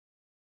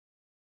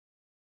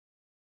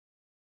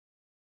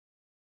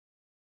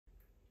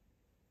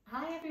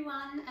Hi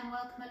everyone and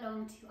welcome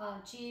along to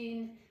our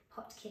June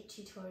pot kit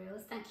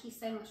tutorials. Thank you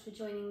so much for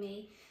joining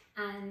me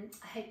and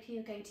I hope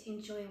you're going to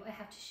enjoy what I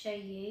have to show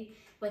you,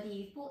 whether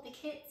you've bought the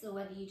kits or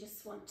whether you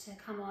just want to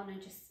come on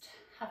and just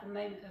have a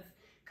moment of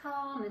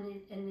calm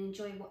and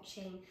enjoy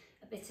watching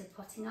a bit of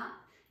potting up.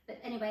 But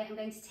anyway, I'm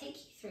going to take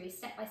you through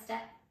step by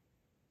step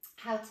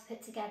how to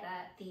put together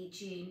the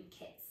June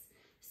kits.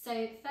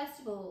 So first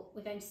of all,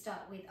 we're going to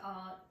start with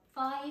our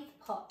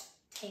 5-pot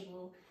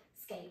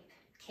tablescape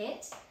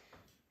kit.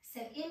 So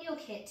in your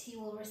kit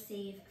you will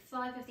receive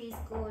 5 of these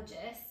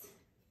gorgeous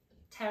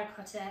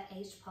terracotta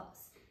aged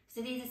pots.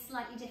 So these are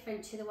slightly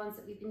different to the ones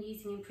that we've been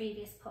using in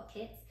previous pot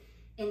kits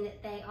in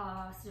that they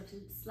are sort of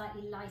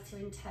slightly lighter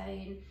in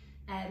tone,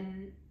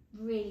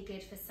 really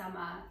good for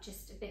summer,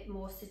 just a bit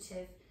more sort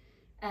of,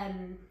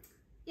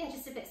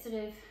 just a bit sort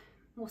of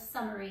more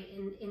summery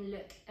in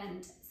look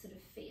and sort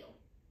of feel.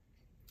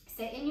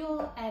 So in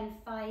your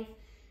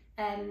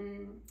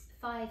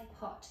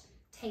 5-pot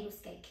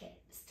tablescape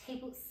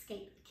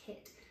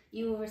kit,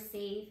 you will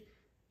receive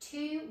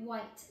 2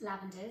 white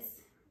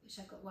lavenders, which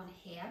I've got one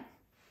here,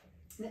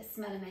 that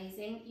smell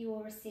amazing. You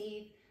will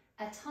receive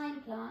a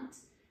thyme plant,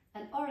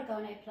 an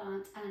oregano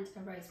plant and a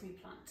rosemary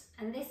plant.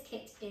 And this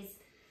kit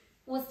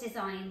was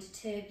designed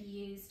to be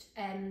used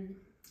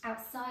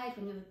outside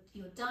when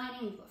you're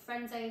dining, you've got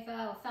friends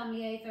over or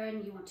family over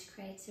and you want to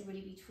create a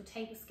really beautiful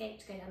tablescape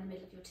to go down the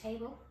middle of your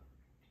table.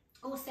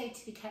 Also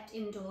to be kept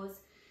indoors,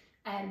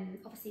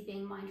 obviously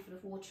being mindful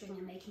of watering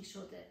and making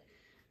sure that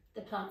the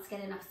plants get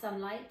enough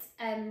sunlight.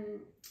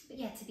 But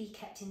yeah, to be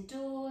kept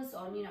indoors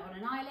on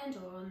an island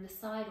or on the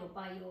side or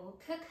by your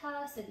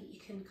cooker so that you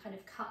can kind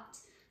of cut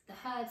the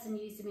herbs and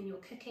use them in your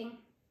cooking.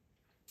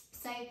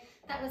 So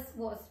that was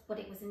what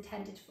it was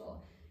intended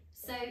for.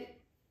 So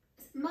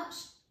much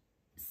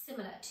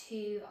similar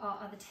to our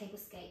other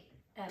tablescape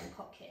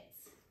pot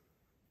kits.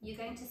 You're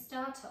going to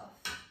start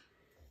off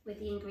with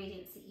the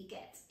ingredients that you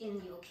get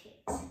in your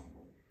kit.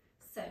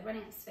 So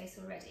running out of space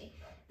already.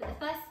 But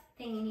the first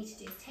thing you need to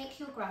do is take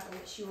your gravel,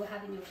 which you will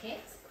have in your kit,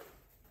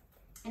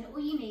 and all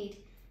you need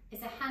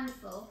is a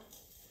handful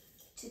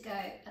to go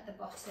at the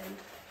bottom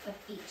of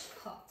each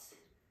pot.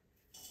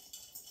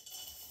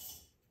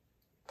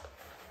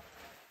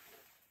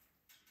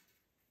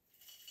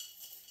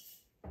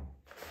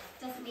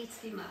 Doesn't need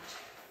to be much.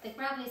 The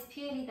gravel is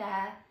purely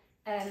there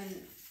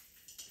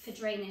for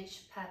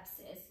drainage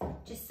purposes,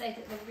 just so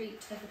that the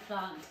root of the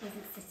plant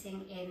isn't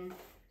sitting in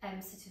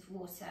sort of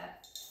water,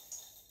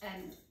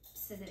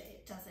 so that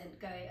it doesn't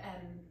go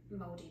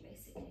mouldy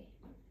basically.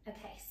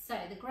 Okay, so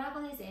the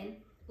gravel is in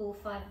all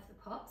 5 of the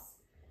pots.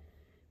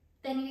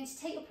 Then you're going to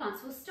take your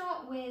plants. We'll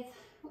start with,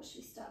 what should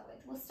we start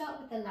with? We'll start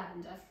with the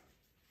lavender.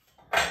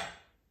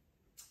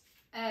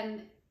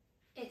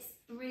 It's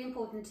really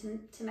important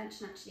to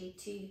mention actually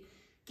to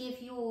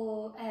give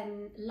your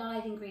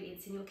live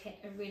ingredients in your kit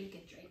a really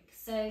good drink.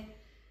 So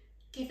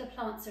give the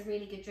plants a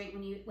really good drink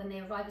when they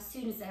arrive, as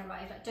soon as they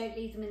arrive. Like, don't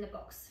leave them in the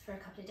box for a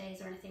couple of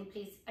days or anything.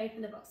 Please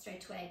open the box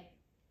straight away.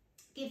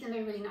 Give them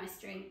a really nice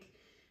drink.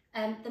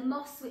 The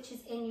moss, which is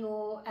in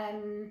your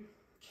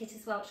kit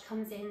as well, which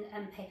comes in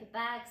paper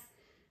bags,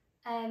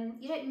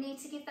 you don't need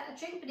to give that a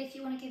drink, but if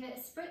you want to give it a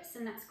spritz,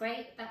 then that's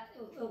great. That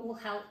it all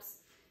helps.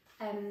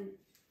 But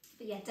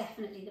yeah,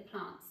 definitely the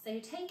plants. So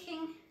you're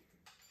taking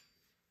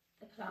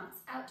the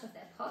plants out of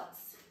their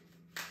pots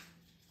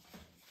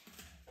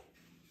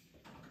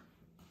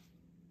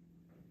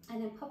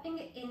and then popping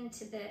it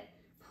into the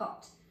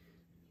pot.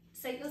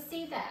 So you'll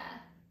see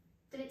there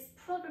that it's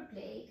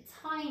probably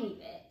a tiny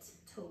bit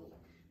tall,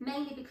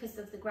 mainly because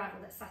of the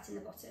gravel that sat in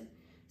the bottom.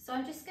 So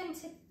I'm just going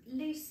to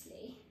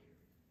loosely,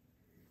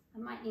 I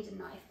might need a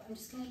knife, but I'm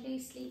just going to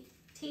loosely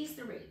tease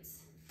the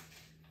roots.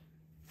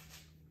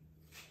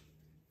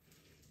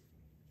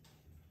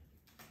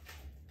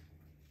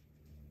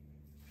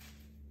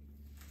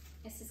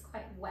 This is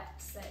quite wet,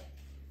 so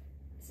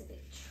it's a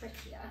bit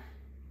trickier.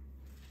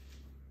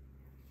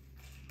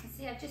 And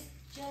see, I've just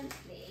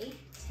gently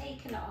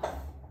taken off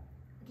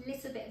a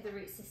little bit of the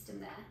root system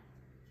there.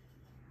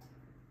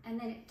 And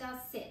then it does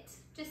sit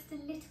just a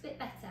little bit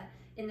better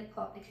in the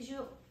pot because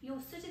you're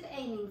sort of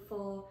aiming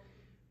for,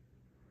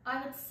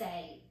 I would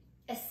say,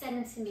 a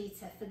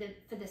centimetre for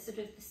the sort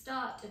of the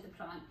start of the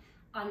plant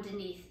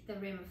underneath the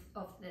rim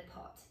of the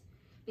pot,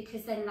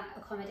 because then that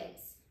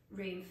accommodates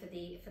room for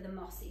the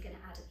moss that you're going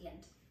to add at the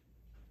end.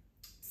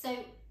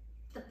 So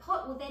the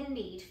pot will then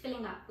need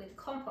filling up with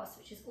compost,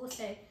 which is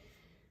also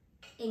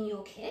in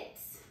your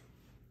kits.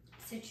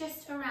 So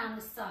just around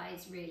the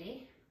sides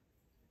really.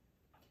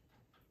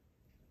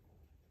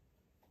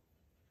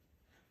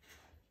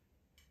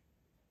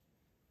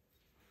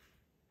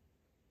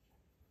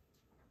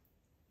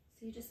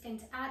 So you're just going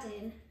to add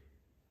in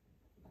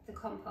the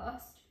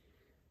compost,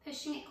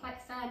 pushing it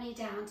quite firmly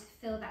down to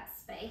fill that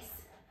space.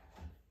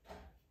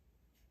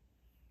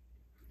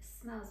 It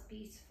smells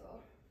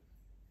beautiful.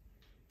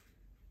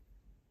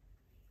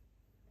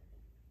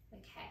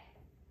 Okay.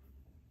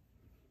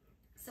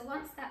 So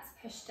once that's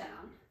pushed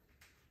down,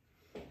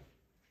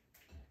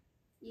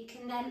 you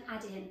can then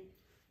add in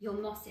your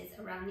mosses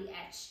around the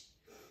edge.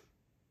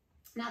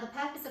 Now the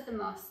purpose of the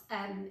moss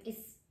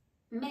is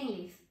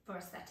mainly for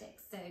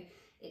aesthetics, so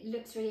it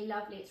looks really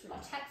lovely, it's really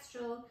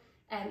textural,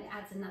 and it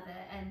adds another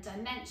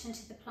dimension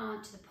to the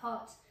plant, to the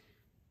pot,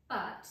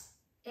 but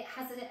it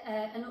has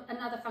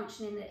another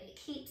function in that it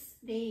keeps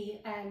the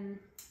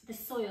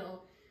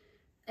soil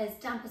as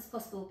damp as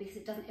possible because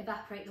it doesn't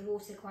evaporate the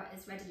water quite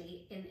as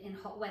readily in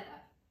hot weather.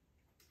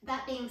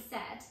 That being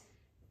said,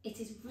 it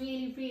is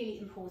really, really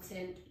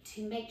important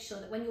to make sure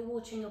that when you're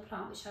watering your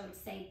plant, which I would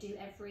say do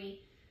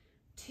every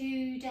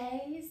 2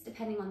 days,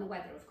 depending on the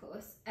weather of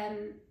course,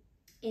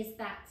 is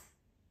that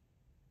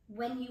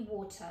when you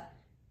water,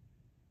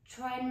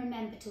 try and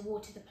remember to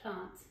water the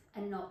plant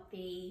and not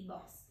the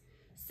moss.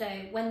 So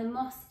when the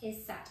moss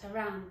is sat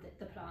around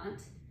the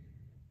plant,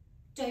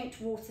 don't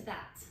water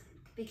that,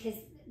 because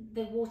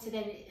the water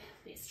then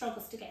it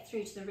struggles to get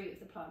through to the root of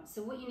the plant.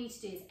 So what you need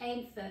to do is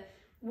aim for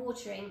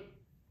watering,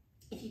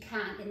 if you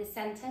can, in the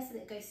centre so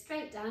that it goes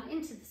straight down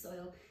into the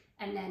soil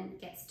and then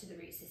gets to the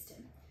root system.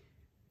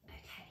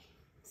 Okay,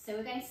 so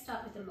we're going to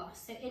start with the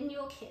moss. So in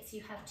your kits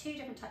you have 2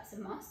 different types of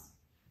moss.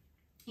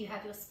 You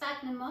have your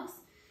sphagnum moss,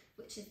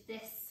 which is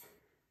this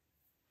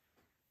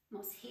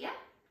moss here,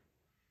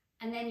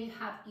 and then you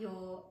have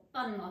your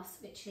bun moss,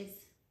 which is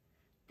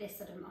this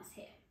sort of moss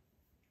here.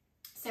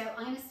 So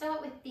I'm going to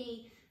start with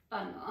the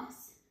bun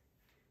moss,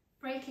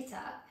 break it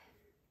up.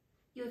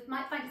 You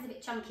might find it's a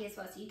bit chunky as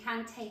well, so you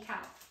can take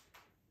out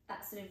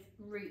that sort of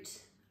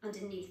root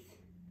underneath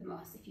the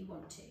moss if you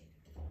want to.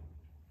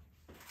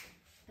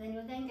 And then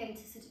you're then going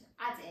to sort of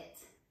add it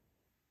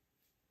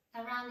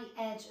around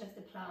the edge of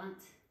the plant.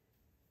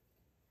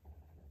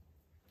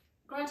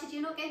 Granted,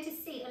 you're not going to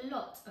see a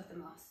lot of the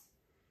moss,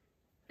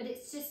 but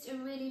it's just a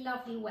really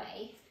lovely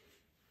way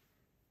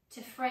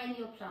to frame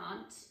your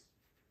plant,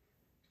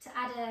 to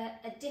add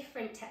a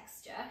different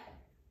texture,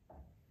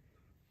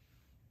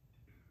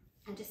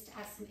 and just to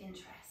add some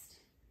interest.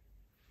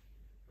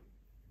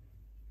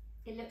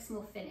 It looks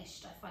more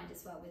finished, I find,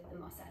 as well with the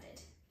moss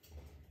added.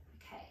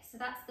 Okay, so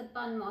that's the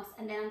bun moss,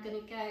 and then I'm going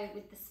to go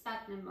with the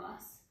sphagnum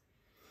moss,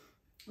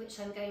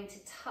 which I'm going to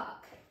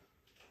tuck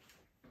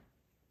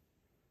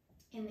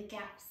in the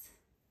gaps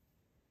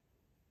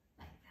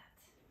like that.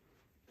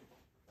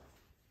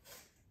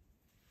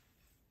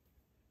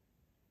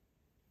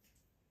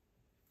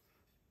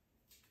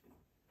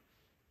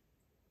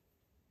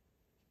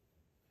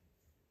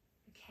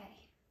 Okay,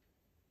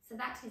 so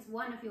that is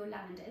one of your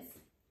lavenders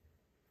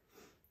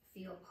for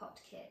your pot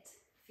kit,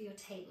 for your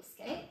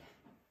tablescape.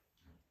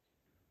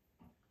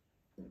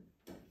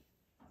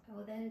 I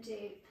will then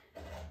do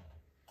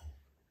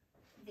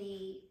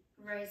the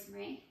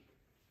rosemary.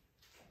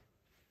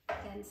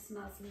 Again,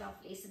 smells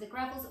lovely. So the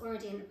gravel's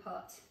already in the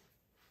pot.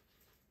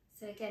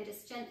 So again,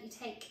 just gently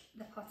take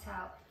the pot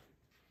out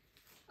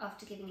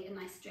after giving it a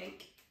nice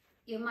drink.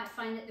 You might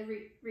find that the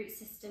root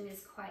system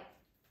is quite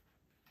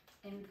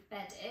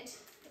embedded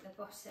at the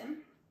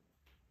bottom,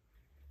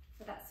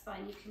 but that's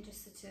fine. You can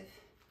just sort of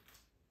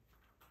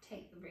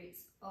take the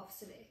roots off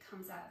so that it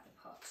comes out of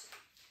the pot.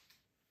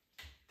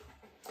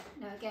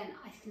 Now again,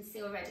 I can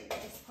see already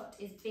that this pot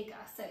is bigger,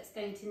 so it's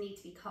going to need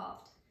to be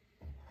carved.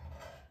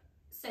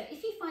 So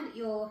if you find that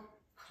your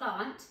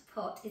plant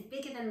pot is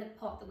bigger than the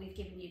pot that we've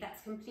given you,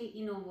 that's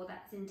completely normal,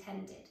 that's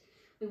intended.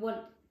 We want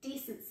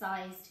decent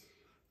sized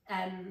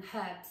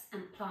herbs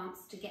and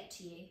plants to get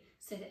to you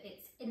so that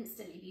it's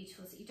instantly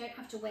beautiful, so you don't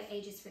have to wait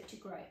ages for it to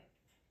grow.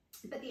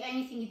 But the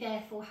only thing you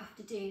therefore have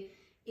to do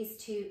is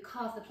to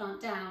carve the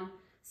plant down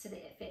so that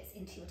it fits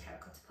into your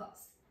terracotta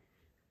pots.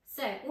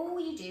 So all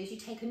you do is you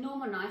take a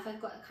normal knife,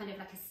 I've got a kind of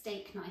like a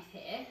steak knife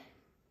here,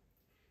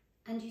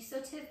 and you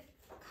sort of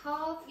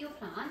carve your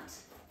plant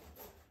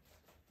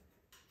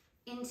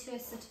into a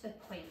sort of a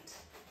point.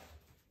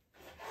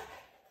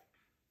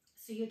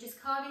 So you're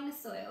just carving the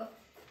soil.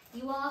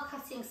 You are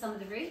cutting some of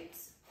the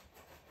roots,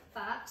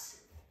 but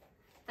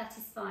that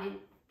is fine,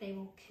 they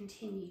will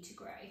continue to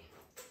grow.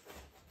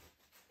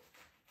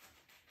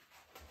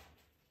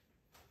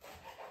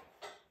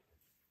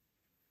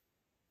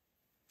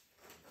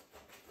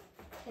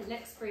 It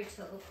looks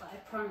brutal, but I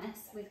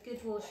promise with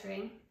good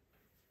watering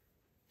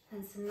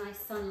and some nice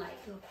sunlight,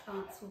 your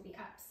plants will be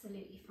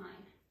absolutely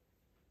fine.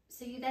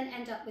 So you then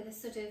end up with a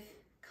sort of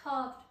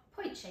carved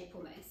point shape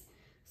almost.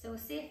 So we'll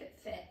see if it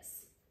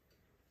fits.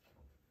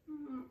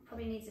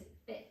 Probably needs a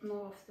bit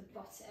more off the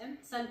bottom.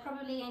 So I'm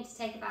probably going to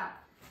take about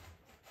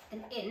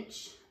an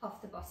inch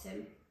off the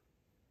bottom.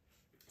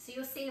 So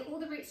you'll see that all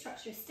the root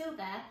structure is still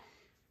there.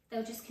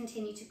 They'll just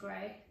continue to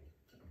grow.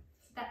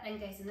 So that then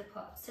goes in the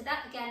pot. So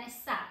that again is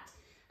sat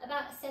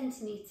about 1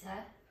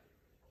 centimetre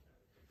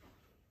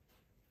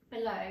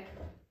below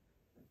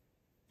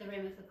the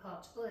rim of the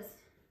pot. Oh, there's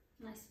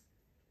a nice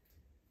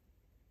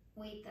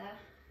weed there,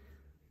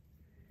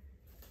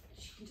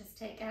 which you can just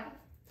take out.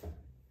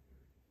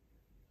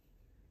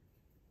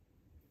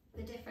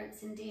 The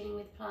difference in dealing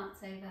with plants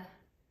over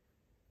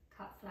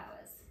cut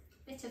flowers.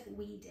 Bit of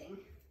weeding.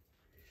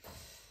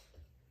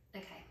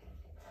 Okay,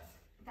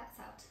 that's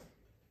out.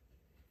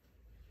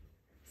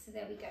 So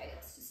there we go,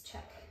 let's just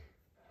check.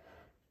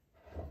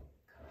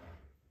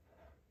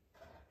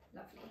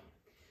 Lovely.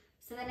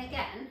 So then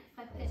again, if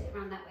I put it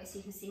around that way so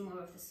you can see more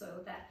of the soil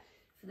there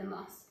for the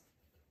moss,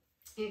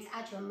 you're going to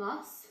add your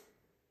moss.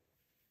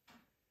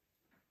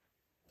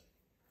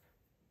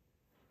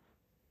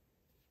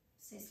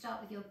 So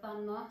start with your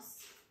bun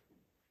moss.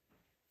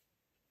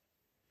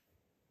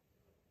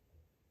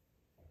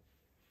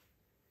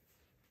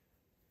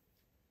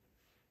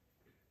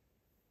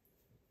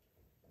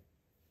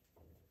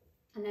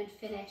 And then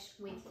finish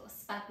with your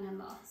sphagnum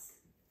moss,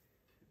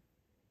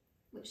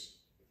 which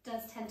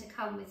does tend to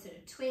come with sort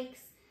of twigs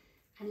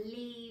and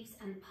leaves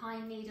and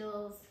pine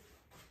needles,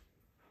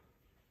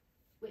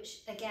 which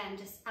again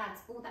just adds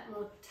all that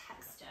more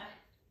texture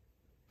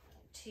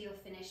to your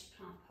finished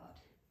plant pot.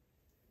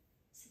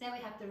 So there we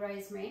have the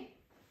rosemary.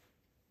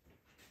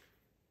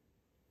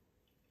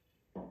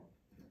 Okay,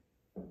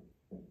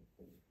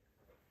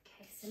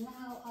 so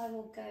now I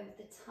will go with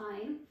the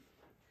thyme.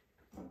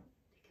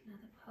 Pick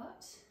another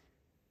pot.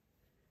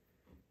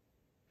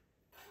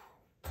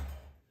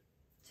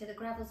 So the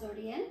gravel's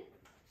already in.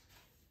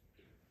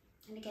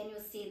 And again,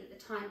 you'll see that the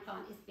thyme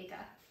plant is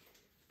bigger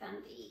than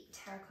the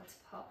terracotta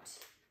pot.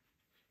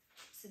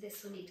 So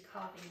this will need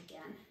carving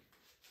again.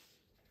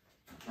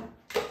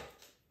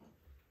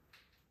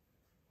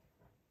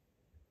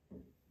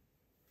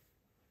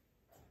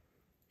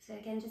 So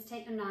again, just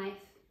take your knife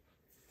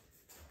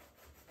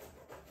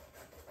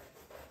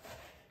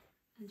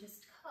and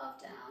just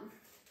carve down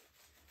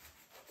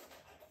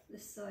the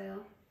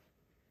soil.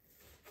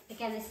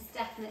 Again, this is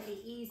definitely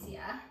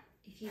easier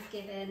if you've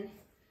given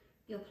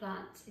your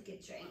plant a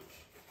good drink.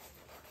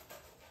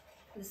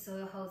 The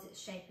soil holds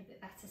its shape a bit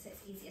better, so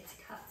it's easier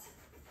to cut.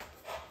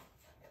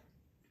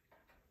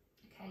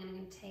 Okay, and I'm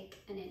going to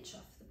take an inch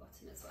off the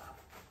bottom as well.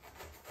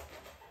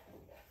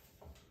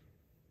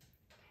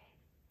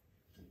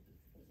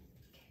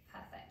 Okay,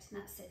 perfect.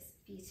 And that sits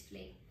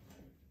beautifully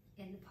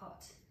in the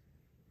pot.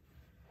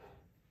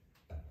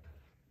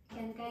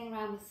 Again, going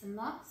around with some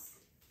moss.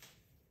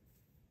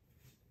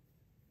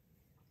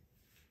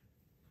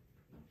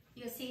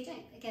 You'll see you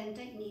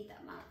don't need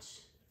that much.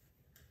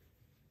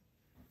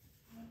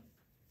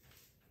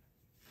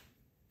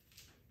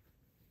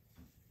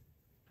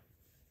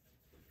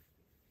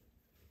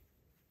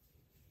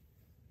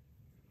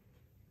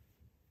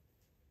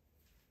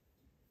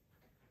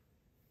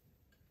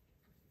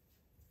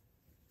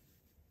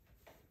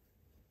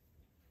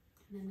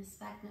 And then the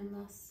sphagnum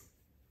moss.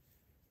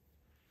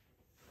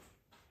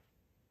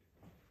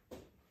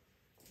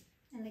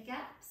 And the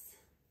gaps.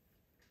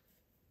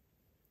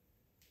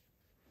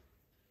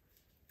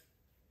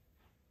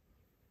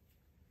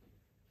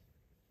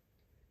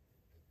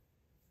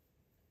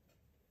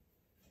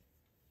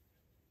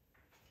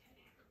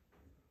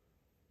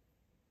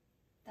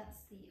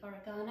 That's the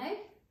oregano.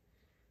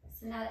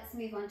 So now let's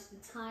move on to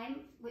the thyme,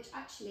 which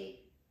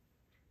actually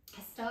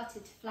has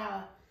started to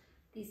flower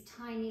these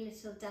tiny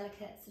little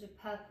delicate sort of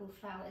purple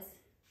flowers.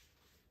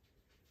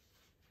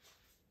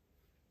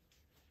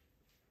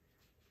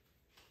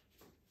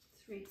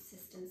 Its root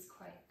system's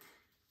quite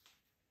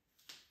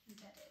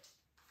embedded.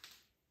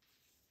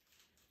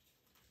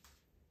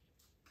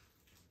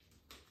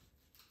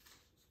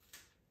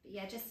 But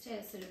yeah, just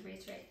to sort of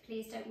reiterate,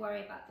 please don't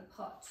worry about the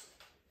pot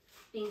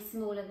being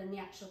smaller than the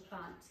actual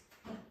plant.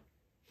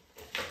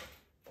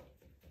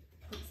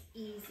 It's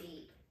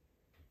easy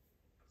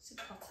to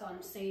cut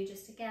on, so you're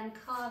just again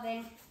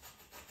carving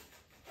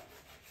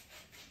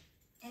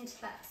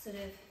into that sort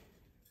of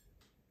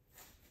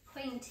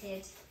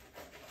pointed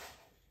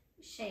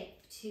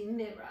shape to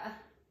mirror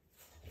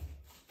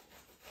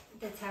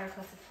the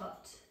terracotta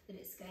pot that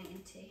it's going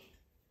into.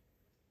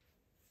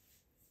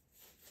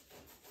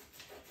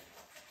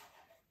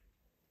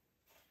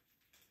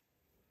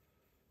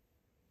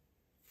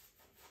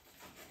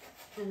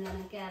 And then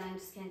again, I'm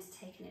just going to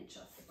take an inch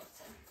off the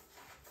bottom.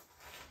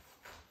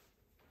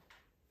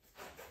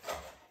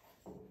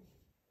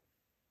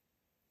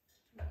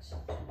 That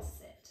should then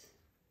sit.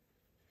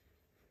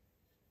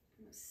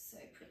 That's so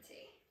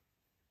pretty.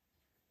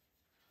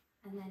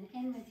 And then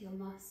in with your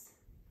moss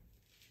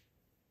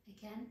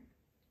again.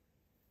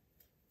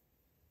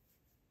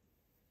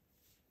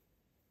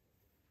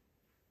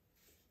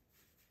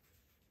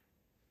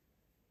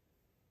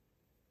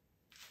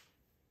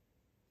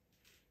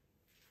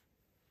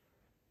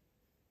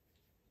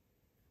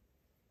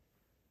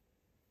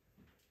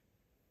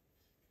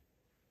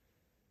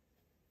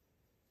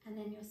 And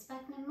then your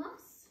sphagnum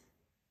moss.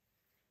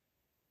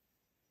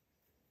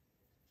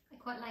 I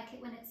quite like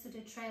it when it sort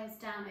of trails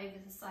down over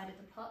the side of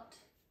the pot.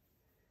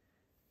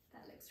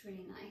 That looks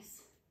really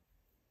nice.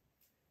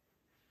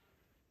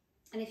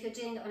 And if you're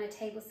doing it on a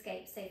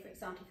tablescape, say for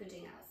example, if you're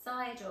doing it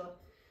outside or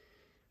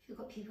if you've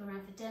got people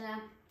around for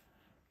dinner,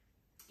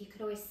 you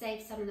could always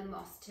save some of the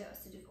moss to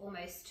sort of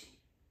almost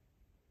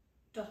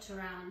dot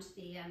around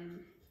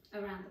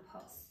the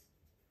pots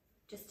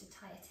just to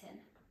tie it in.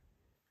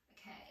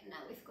 Okay, now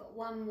we've got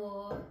one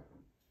more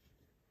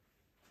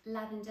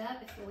lavender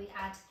before we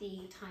add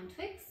the thyme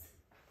twigs.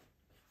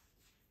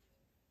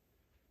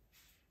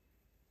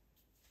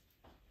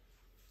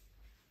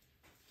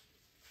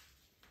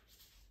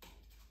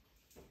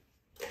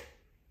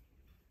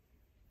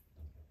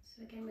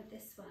 So again with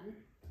this one,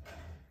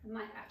 I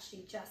might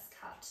actually just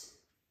cut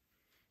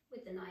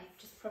with the knife,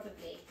 just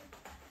probably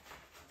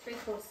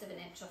 3/4 of an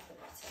inch off the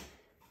bottom.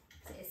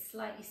 So it's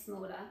slightly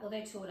smaller,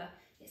 although taller,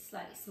 it's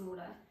slightly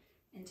smaller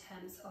in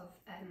terms of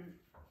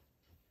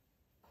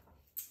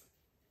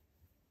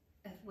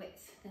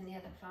width than the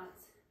other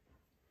plants.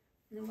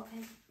 And then what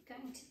I'm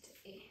going to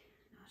do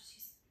now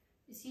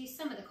is use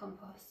some of the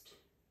compost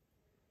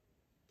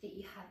that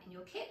you have in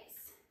your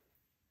kits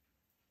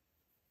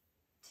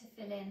to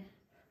fill in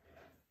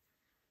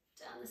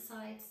down the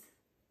sides.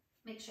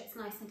 Make sure it's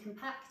nice and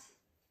compact.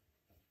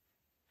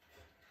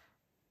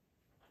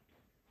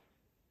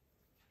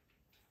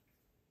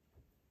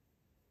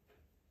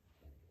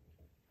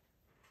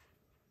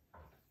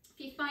 If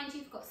you find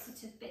you've got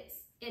sort of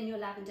bits in your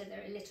lavender that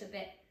are a little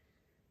bit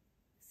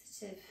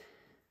sort of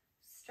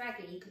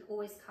straggly, you can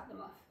always cut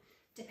them off.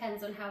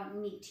 Depends on how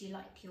neat you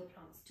like your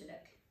plants to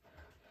look.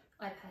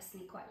 I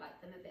personally quite like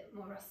them a bit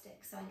more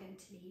rustic, so I'm going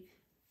to leave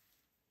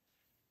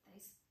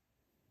those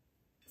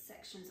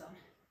sections on.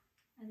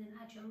 And then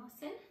add your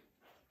moss in.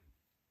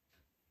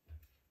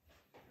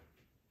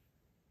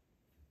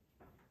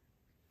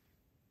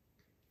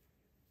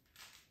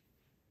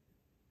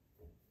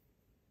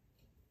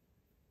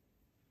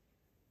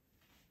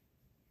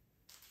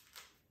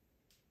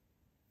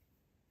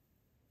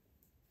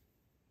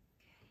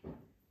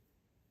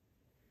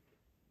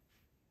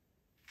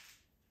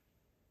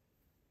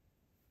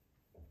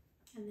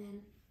 And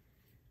then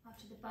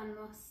after the bun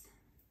moss,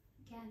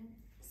 again,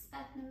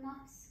 sphagnum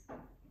moss.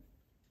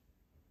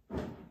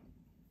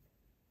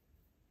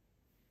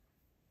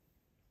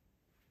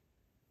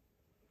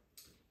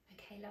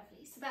 Okay,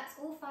 lovely. So that's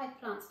all 5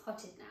 plants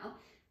potted now.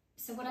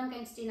 So what I'm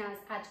going to do now is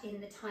add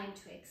in the thyme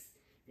twigs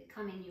that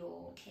come in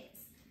your kits.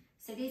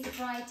 So these are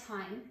dry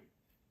thyme.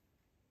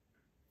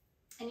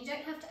 And you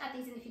don't have to add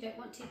these in if you don't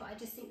want to, but I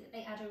just think that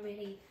they add a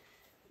really,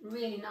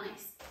 really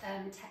nice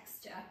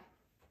texture.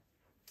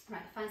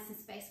 Right, find some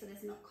space where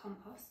there's not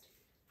compost.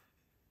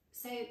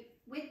 So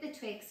with the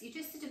twigs, you're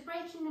just sort of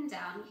breaking them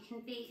down. You can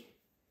be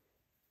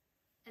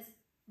as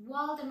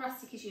wild and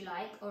rustic as you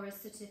like, or as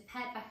sort of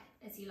pared back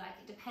as you like.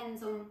 It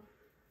depends on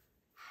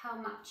how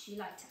much you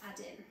like to add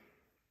in.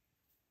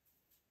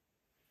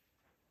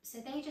 So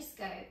they just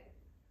go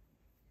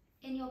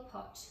in your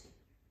pot,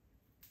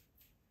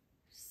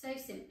 so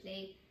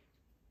simply.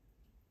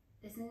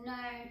 There's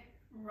no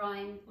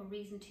rhyme or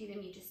reason to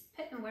them. You just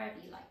put them wherever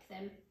you like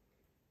them.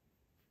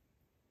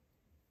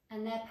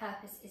 And their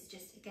purpose is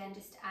just, again,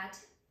 just to add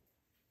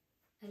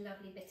a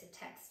lovely bit of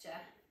texture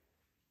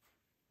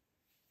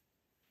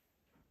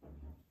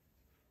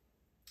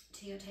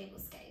to your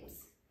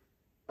tablescapes.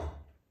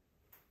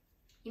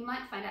 You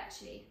might find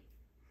actually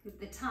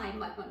the thyme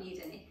might not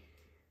need any,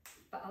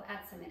 but I'll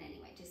add some in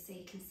anyway, just so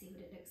you can see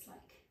what it looks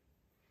like.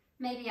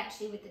 Maybe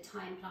actually with the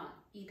thyme plant,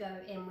 you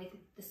go in with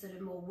the sort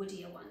of more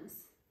woodier ones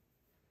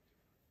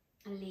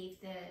and leave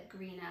the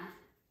greener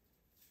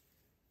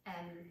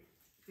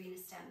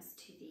stems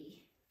to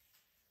the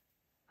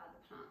other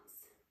plants.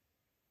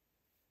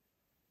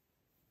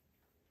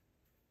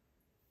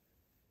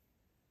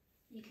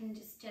 You can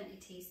just gently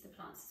tease the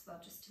plants as well,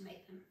 just to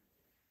make them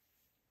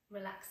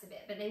relax a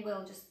bit, but they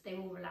will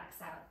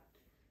relax out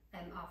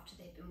after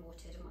they've been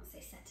watered and once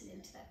they settle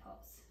into their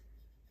pots.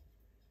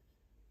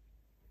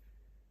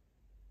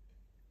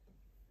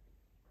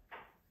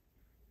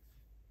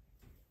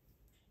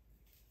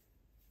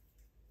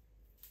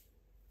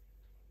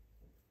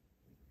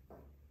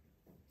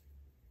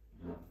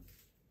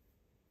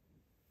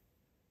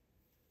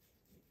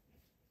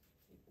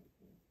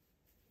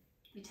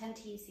 We tend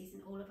to use these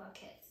in all of our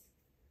kits,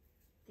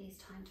 these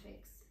thyme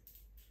twigs.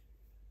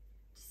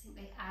 Just think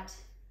they add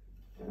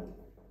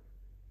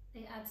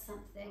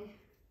something.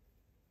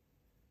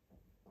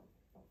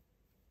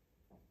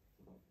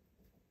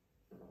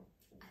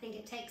 I think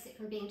it takes it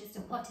from being just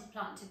a potted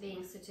plant to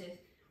being sort of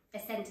a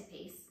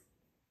centerpiece,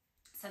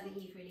 something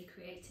you've really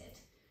created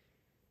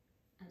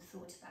and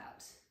thought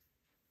about.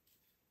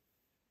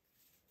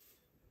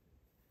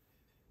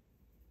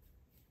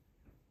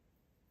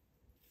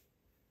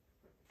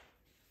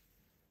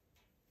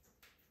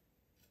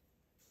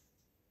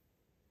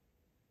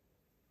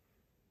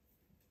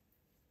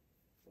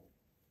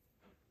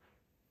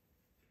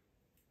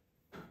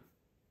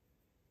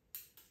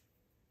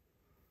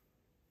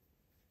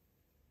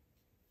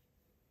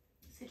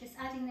 So just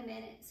adding them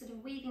in, sort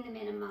of weaving them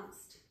in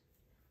amongst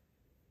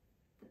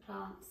the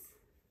plants,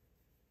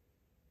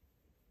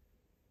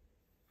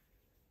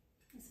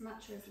 as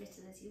much or as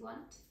little as you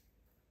want.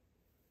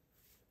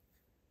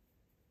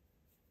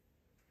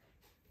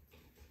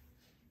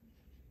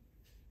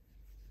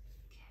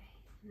 Okay,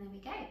 and there we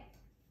go.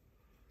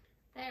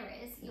 There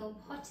is your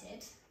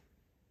potted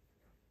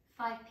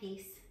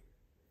 5-piece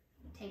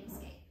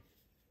tablescape.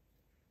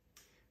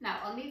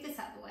 Now I'll move this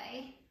out of the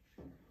way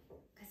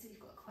because we've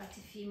got quite a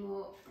few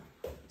more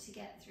to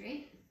get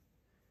through.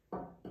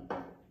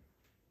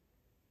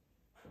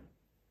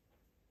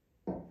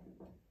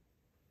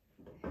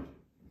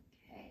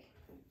 Okay.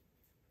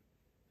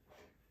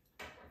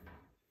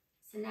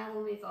 So now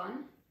we'll move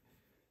on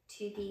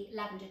to the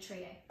lavender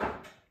trio.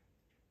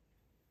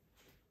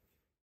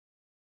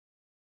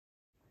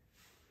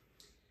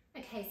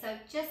 Okay, so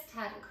I've just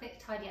had a quick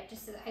tidy up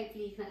just so that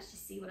hopefully you can actually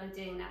see what I'm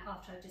doing now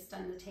after I've just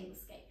done the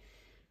tablescape.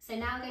 So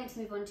now I'm going to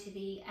move on to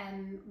the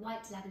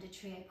white lavender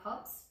trio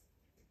pots.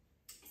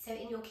 So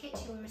in your kit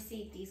you'll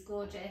receive these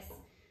gorgeous,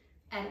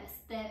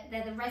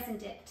 they're the resin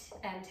dipped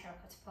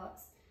terracotta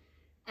pots.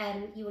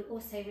 You will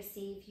also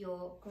receive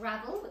your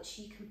gravel, which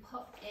you can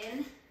pop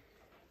in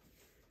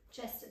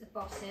just at the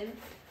bottom.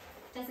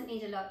 Doesn't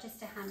need a lot,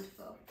 just a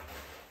handful.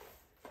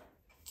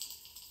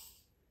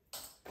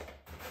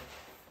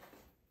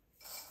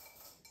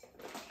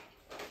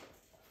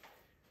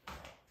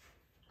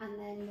 And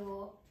then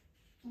your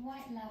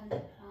white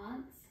lavender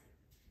plants.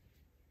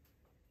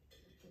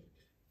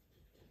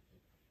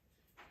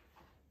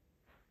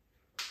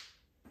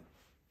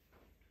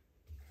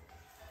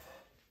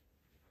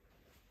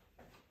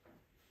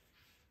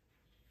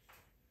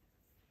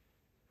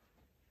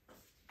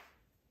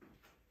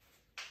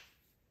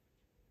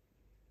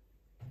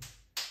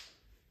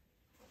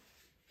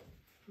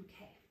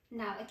 Okay,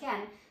 now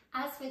again,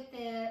 as with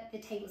the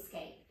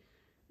tablescape,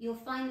 you'll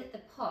find that the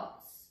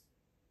pots,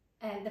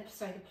 the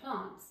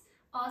plants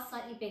are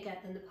slightly bigger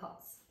than the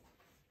pots.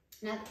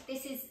 Now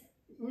this is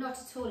not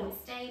at all a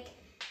mistake.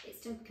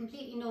 It's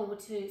completely normal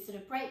to sort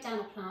of break down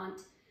a plant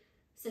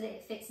so that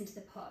it fits into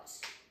the pot.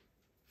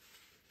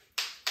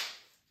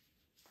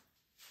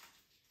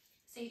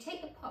 So you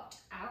take the plant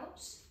out,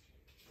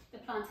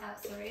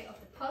 sorry, of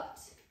the pot,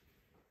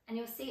 and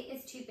you'll see it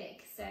is too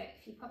big. So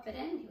if you pop it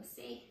in, you'll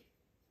see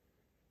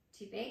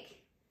too big.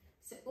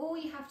 So all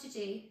you have to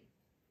do,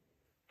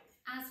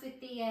 as with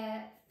the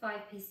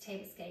 5-piece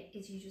tablescape,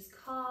 is you just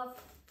carve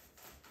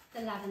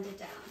the lavender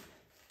down.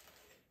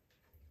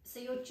 So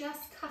you're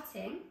just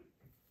cutting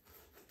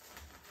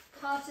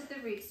part of the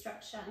root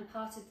structure and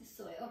part of the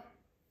soil.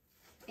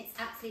 It's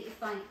absolutely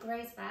fine. It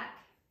grows back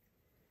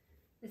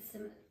with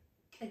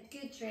a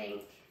good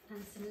drink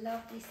and some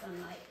lovely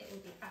sunlight. It will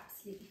be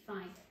absolutely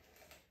fine.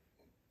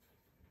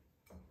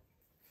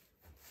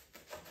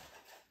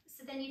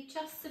 So then you've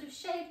just sort of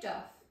shaved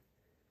off.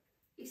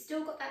 You've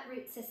still got that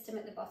root system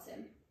at the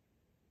bottom.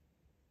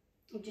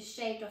 You've just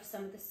shaved off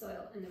some of the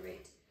soil and the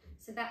root.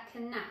 So that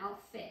can now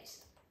fit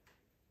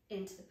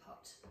into the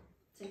pot.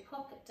 So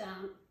pop it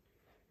down.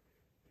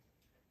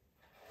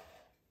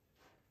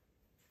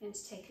 I'm going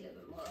to take a little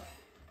bit more.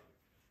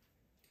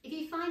 If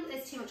you find that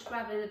there's too much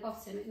gravel in the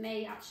bottom, it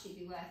may actually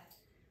be worth,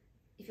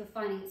 if you're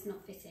finding it's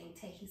not fitting,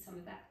 taking some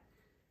of that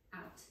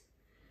out.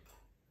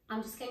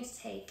 I'm just going to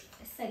take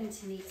a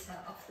centimetre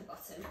off the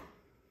bottom,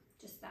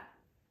 just that.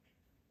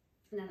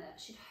 And then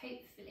that should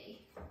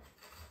hopefully,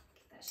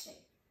 get that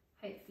shape,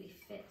 hopefully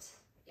fit,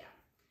 yeah,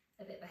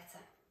 a bit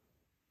better.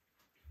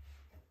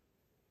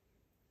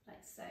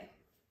 Like so.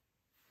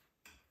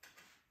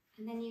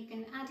 And then you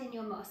can add in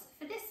your moss.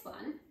 For this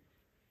one,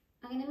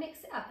 I'm going to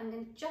mix it up.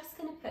 I'm just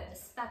going to put the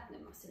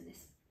sphagnum moss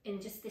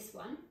in just this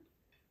one.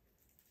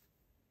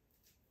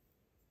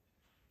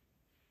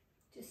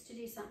 Just to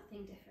do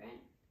something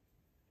different.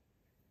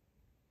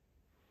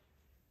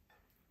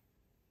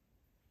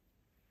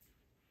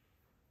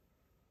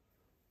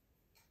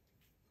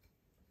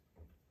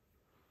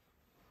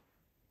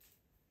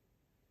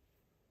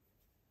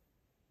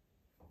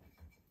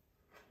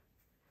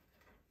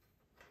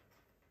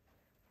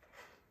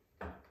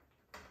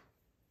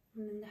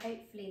 And then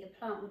hopefully the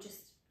plant will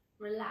just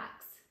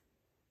relax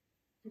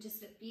and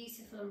just look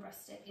beautiful and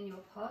rustic in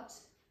your pot.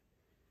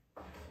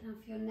 Now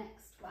for your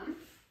next one.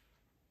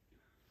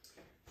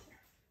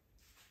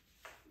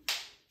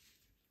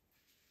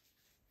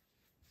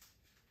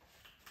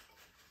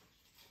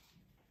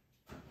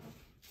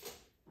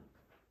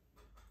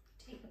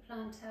 Take the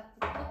plant out of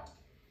the pot,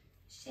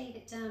 shave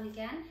it down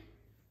again.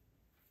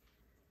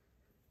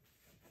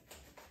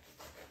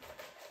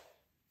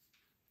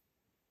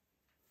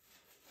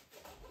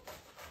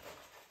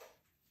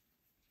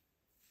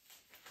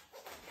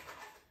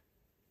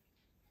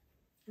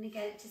 And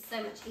again, it's just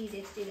so much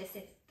easier to do this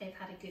if they've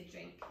had a good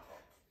drink.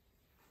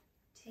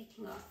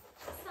 Taking off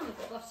some of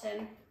the bottom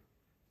and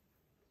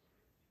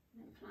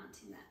then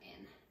planting that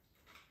in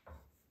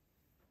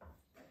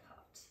the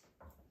pot.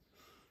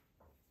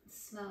 It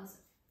smells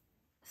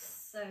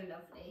so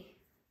lovely.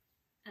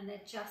 And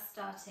they're just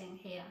starting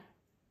here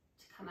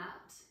to come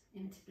out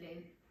into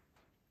bloom.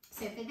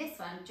 So for this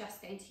one, I'm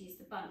just going to use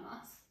the bun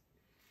moss.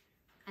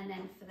 And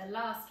then for the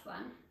last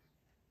one,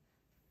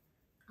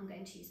 I'm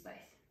going to use both.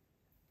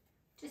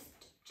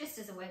 Just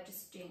as a way of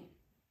just doing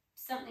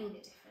something a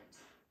bit different.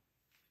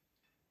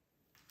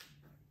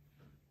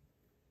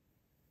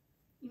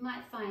 You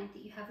might find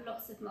that you have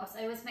lots of moss.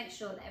 I always make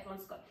sure that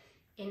everyone's got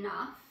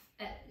enough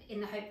in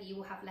the hope that you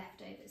will have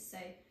leftovers. So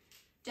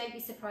don't be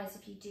surprised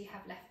if you do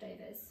have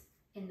leftovers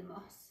in the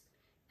moss.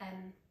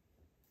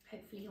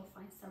 Hopefully you'll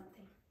find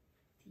something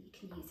that you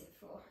can use it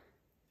for.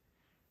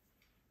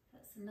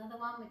 That's another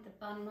one with the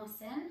bun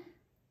moss in.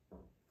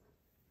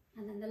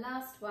 And then the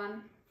last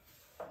one,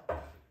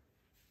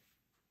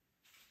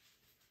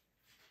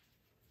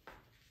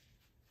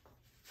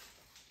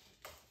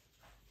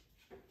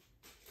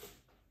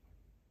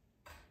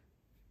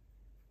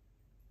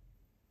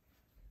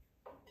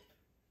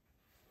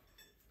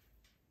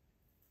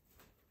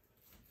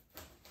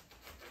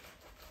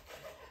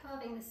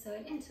 the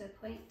soil into a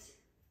point.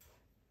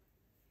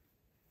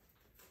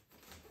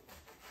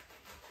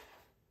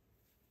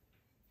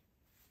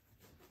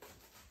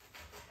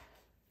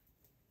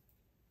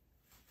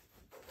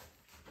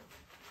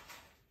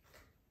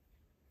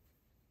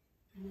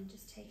 And then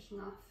just taking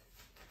off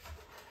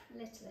a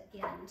little at the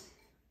end.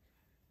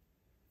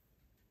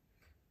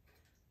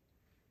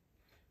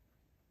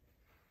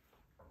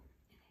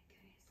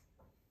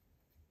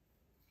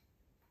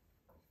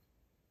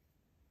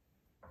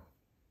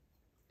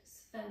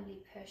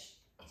 Firmly push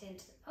it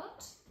into the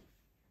pot.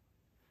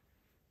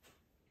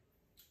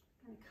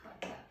 I'm going to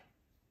cut that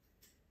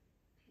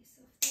piece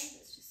off there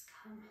that's just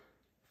come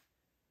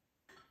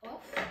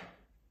off.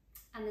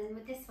 And then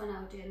with this one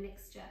I'll do a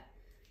mixture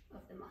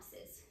of the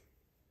mosses.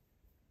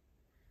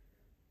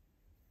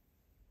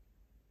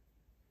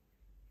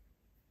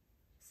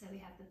 So we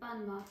have the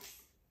bun moss,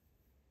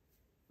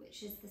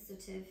 which is the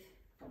sort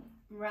of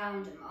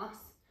rounder moss,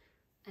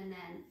 and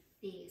then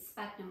the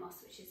sphagnum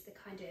moss, which is the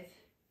kind of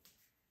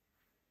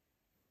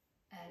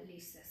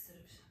looser sort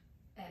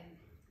of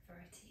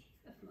variety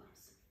of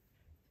moss.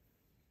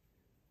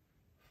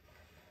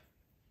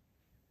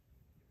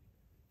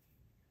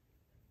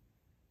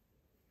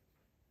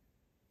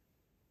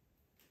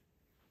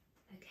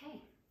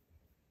 Okay,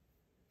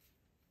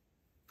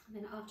 and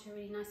then after a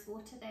really nice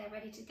water, they are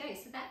ready to go.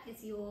 So that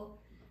is your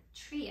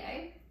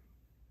trio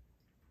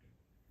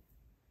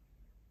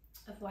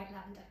of white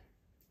lavender.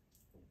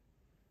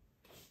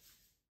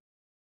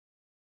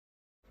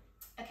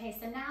 Okay,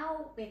 so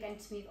now we're going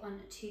to move on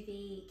to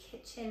the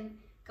kitchen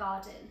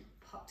garden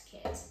pot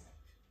kit.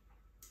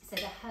 So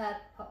the herb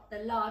pot, the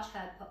large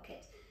herb pot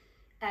kit.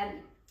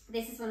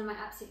 This is one of my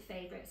absolute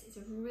favourites. It's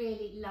a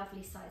really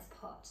lovely sized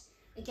pot.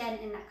 Again,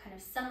 in that kind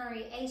of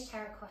summery aged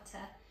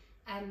terracotta.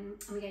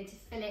 And we're going to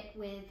fill it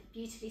with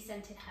beautifully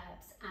scented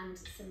herbs and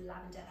some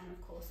lavender, and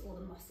of course all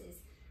the mosses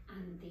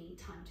and the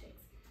thyme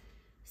twigs.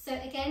 So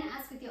again,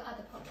 as with your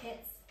other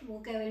pockets, we'll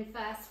go in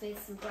first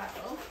with some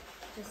gravel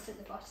just at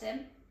the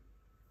bottom,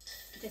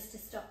 just to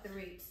stop the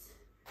roots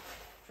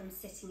from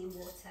sitting in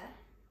water.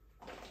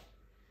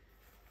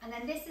 And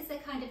then this is a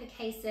kind of a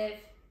case of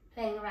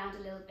playing around a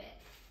little bit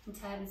in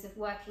terms of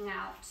working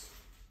out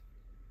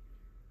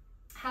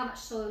how much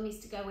soil needs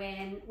to go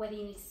in, whether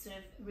you need to sort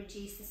of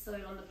reduce the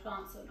soil on the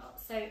plants or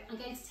not. So I'm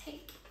going to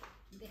take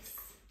this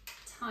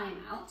thyme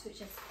out,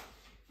 which is,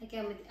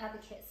 again, with the other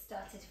kits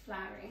started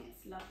flowering.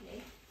 It's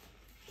lovely.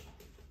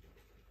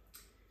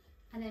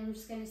 And then I'm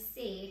just going to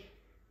see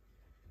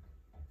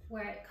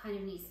where it kind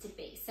of needs to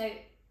be. So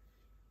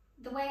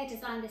the way I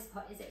designed this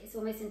pot is it's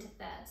almost into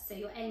thirds. So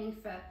you're aiming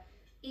for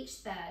each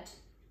third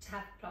to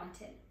have the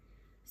plant in.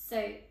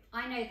 So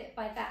I know that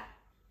by that,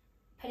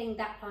 putting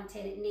that plant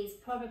in, it needs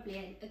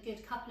probably a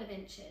good couple of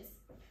inches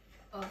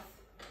of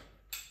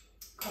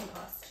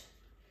compost,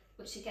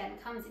 which again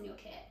comes in your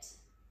kit.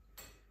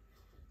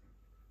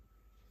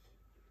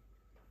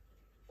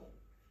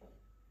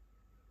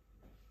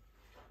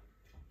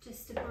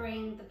 Just to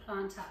bring the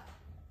plant up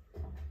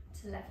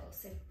to level.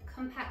 So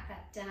compact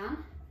that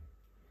down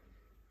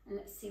and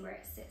let's see where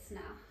it sits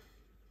now.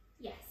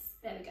 Yes,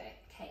 there we go.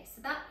 Okay,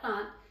 so that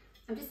plant,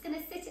 I'm just going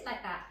to sit it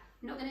like that.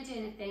 I'm not going to do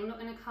anything, I'm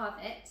not going to carve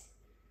it.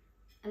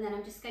 And then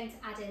I'm just going to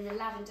add in the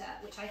lavender,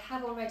 which I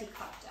have already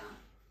carved down.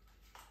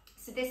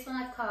 So this one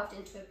I've carved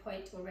into a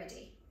point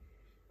already.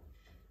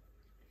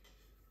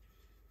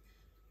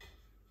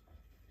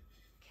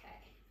 Okay.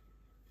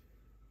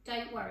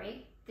 Don't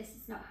worry, this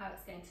is not how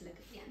it's going to look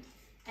at the end.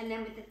 And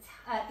then with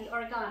the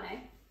oregano,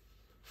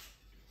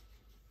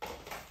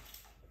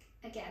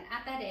 again,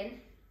 add that in.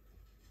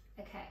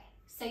 Okay,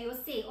 so you'll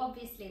see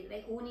obviously that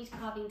they all need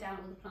carving down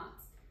all the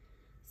plants.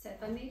 So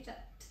if I moved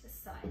up to the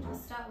side, we'll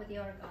start with the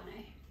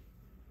oregano.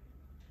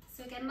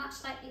 So again,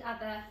 much like the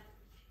other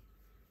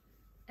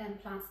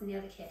plants in the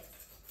other kits,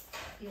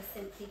 you're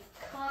simply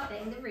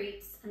carving the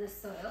roots and the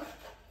soil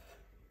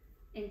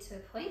into a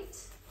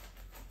point,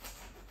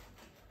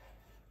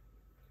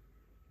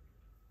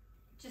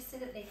 just so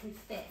that they can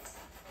fit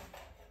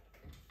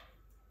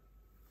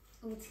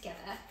all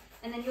together.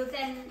 And then you'll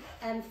then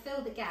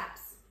fill the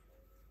gaps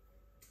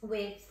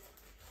with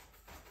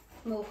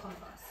more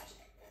compost.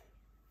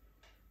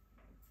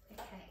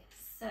 Okay,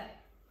 so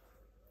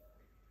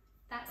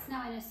that's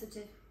now in a sort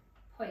of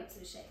point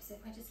sort of shape. So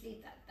if I just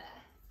leave that there.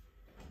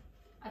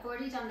 I've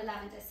already done the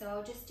lavender, so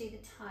I'll just do the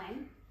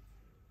thyme.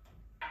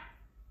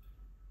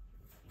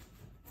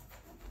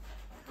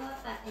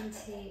 Carve that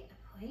into a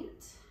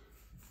point.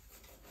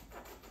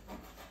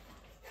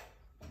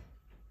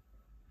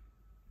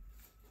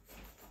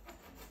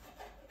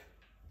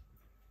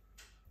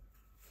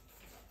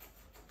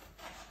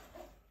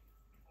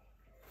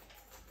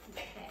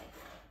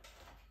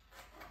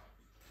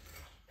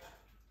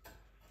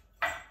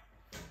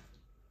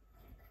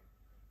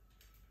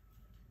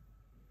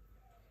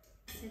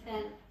 So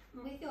then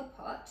with your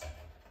pot,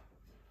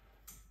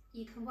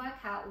 you can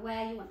work out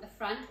where you want the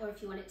front or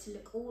if you want it to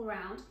look all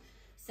round.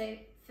 So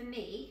for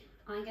me,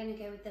 I'm going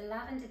to go with the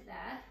lavender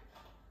there.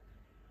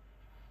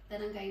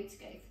 Then I'm going to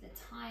go for the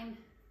thyme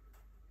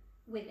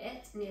with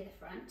it near the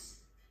front.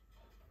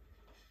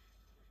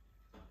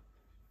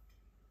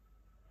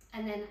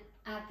 and then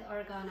add the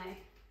oregano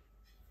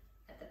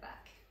at the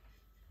back.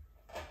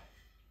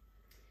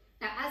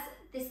 Now as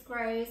this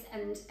grows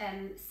and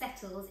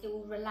settles, it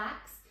will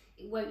relax.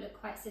 It won't look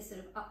quite so sort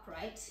of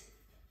upright.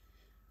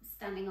 I'm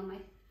standing on my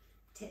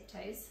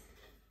tiptoes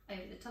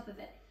over the top of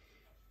it.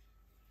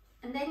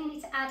 And then you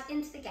need to add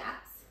into the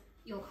gaps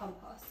your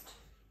compost.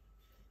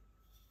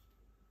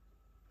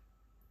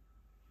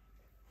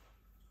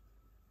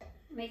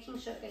 Making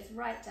sure it goes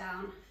right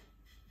down.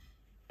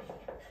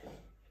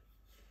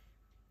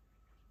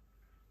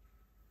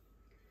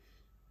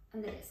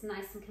 And that it's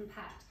nice and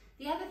compact.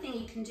 The other thing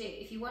you can do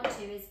if you want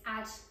to is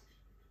add,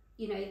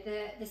 you know,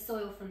 the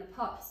soil from the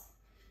pots,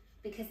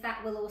 because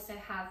that will also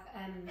have,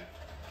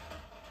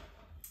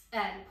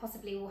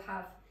 possibly will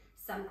have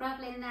some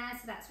gravel in there,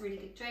 so that's really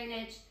good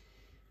drainage.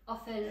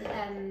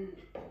 Often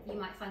you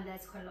might find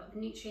there's quite a lot of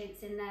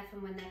nutrients in there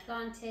from when they're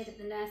planted at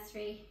the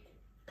nursery.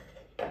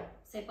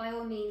 So by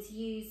all means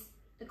use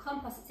the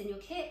compost that's in your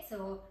kits,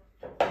 or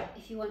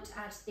if you want to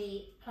add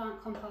the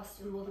plant compost,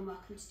 you're more than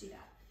welcome to do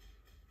that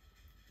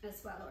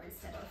as well, or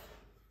instead of.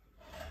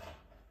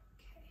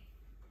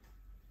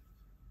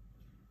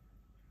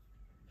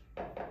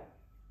 Okay.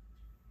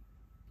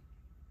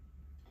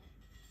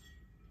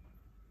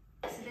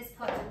 So this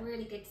pot's a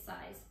really good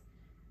size.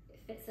 It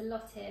fits a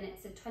lot in.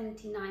 It's a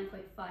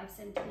 29.5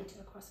 centimetre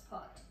across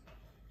pot.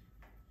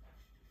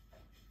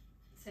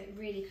 So it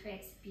really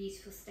creates a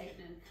beautiful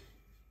statement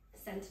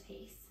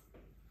centerpiece.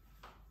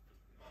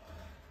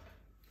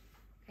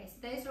 Okay,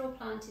 so those are all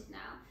planted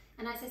now.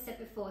 And as I said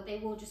before, they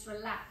will just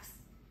relax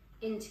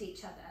into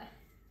each other.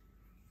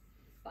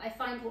 But I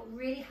find what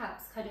really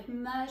helps kind of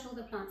merge all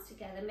the plants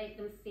together, make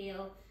them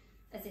feel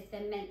as if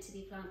they're meant to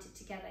be planted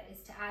together, is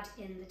to add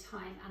in the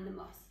thyme and the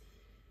moss.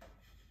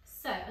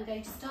 So I'm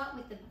going to start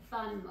with the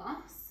Fun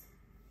Moss,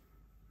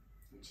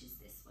 which is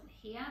this one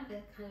here,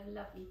 the kind of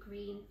lovely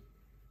green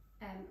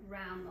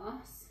round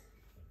moss.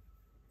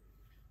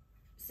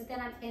 So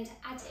then I'm going to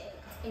add it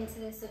into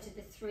the sort of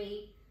the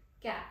 3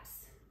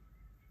 gaps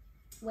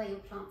where your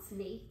plants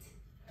meet.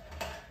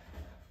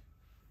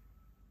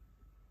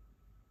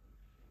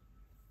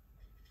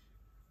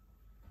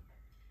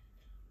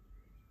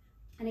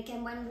 And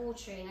again, when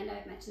watering, I know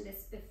I've mentioned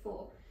this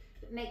before,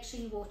 but make sure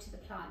you water the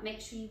plant.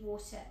 Make sure you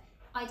water,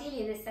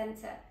 ideally in the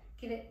centre.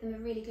 Give them a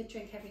really good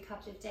drink every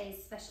couple of days,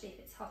 especially if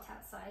it's hot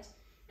outside,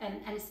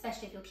 and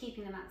especially if you're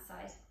keeping them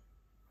outside.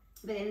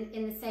 But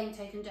in the same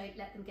token, don't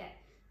let them get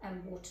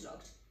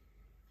waterlogged.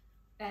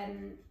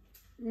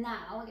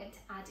 Now we're going to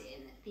add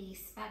in the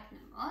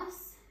sphagnum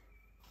moss.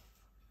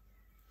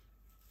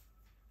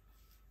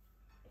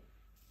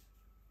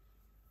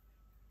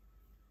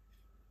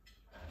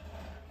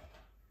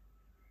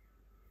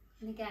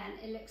 And again,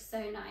 it looks so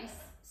nice,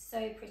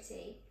 so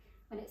pretty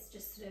when it's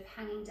just sort of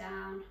hanging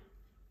down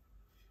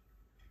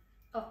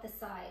off the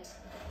side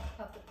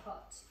of the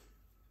pot.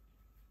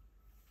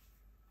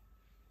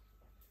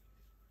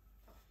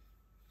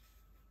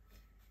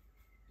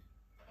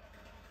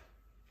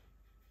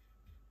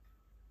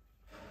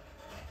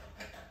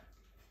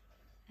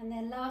 And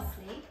then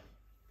lastly,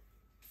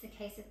 it's a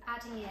case of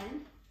adding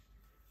in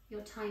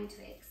your thyme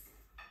twigs.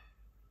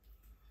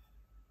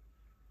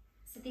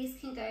 So these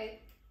can go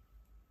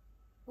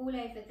all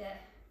over the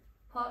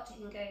pot.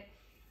 You can go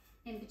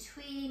in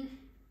between,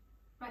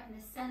 right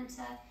in the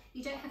centre.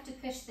 You don't have to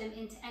push them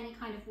into any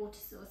kind of water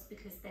source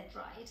because they're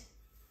dried.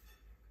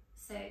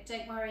 So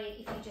don't worry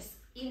if you just,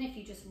 even if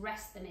you just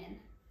rest them in,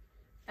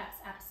 that's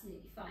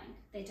absolutely fine.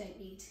 They don't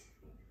need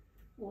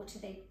water,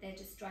 they're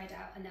just dried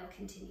out and they'll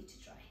continue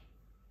to dry.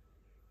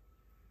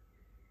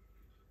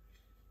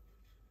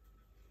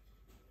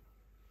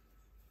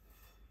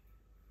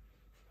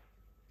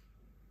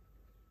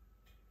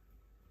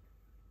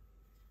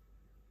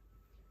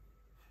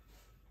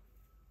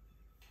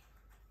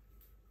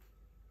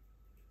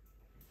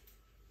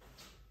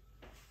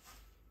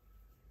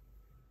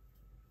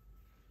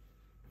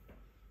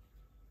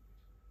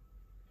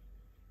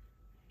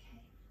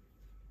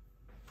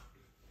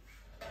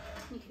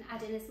 You can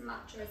add in as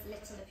much or as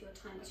little of your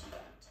thyme as you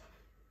want.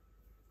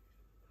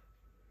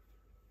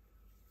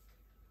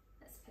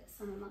 Let's put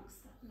some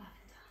amongst that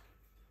lavender.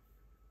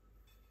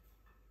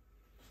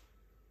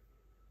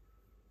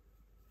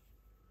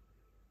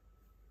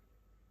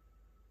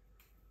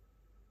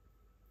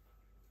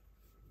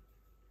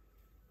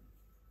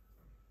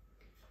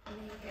 And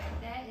there you go,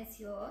 there is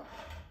your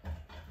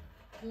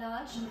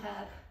large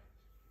herb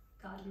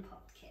garden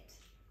pot kit.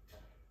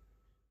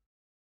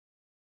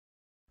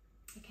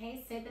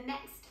 Okay, so the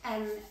next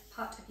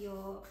part of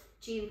your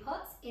June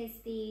pots is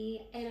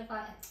the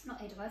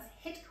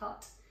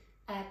Hidcote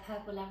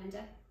purple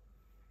lavender.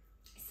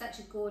 It's such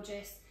a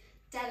gorgeous,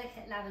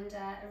 delicate lavender,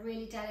 a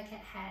really delicate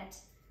head,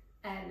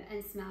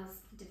 and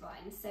smells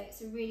divine. So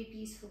it's a really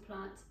beautiful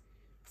plant.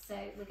 So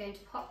we're going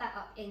to pop that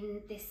up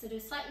in this sort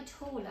of slightly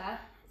taller,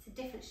 it's a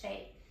different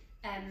shape,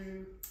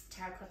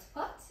 terracotta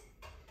pot.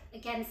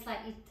 Again,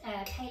 slightly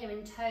paler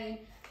in tone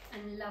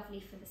and lovely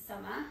for the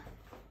summer.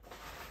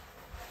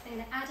 I'm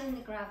going to add in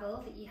the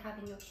gravel that you have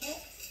in your kit.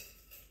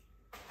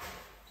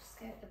 Just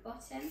go at the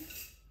bottom.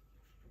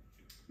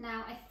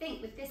 Now I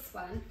think with this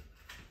one,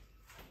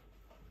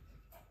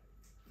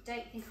 I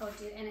don't think I'll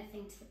do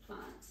anything to the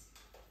plant.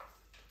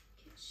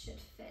 It should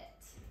fit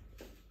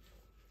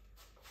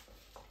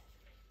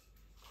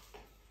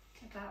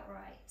about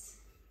right.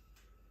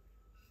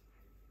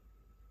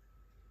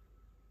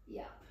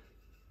 Yep.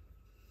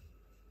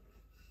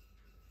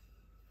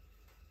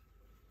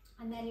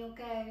 And then you'll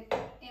go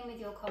in with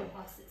your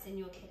compost that's in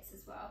your kits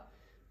as well,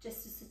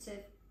 just to sort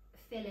of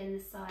fill in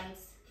the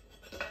sides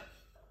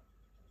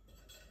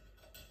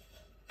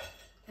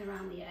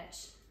around the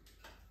edge.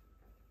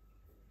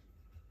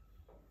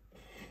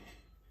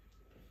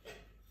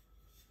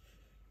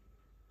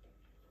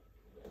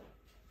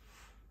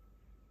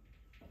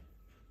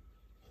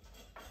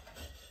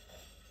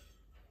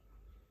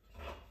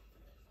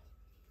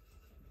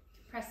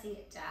 Pressing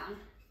it down.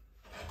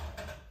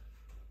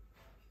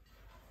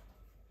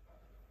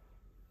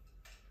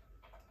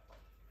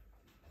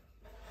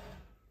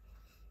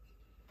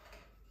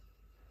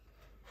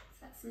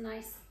 So that's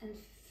nice and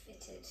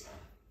fitted.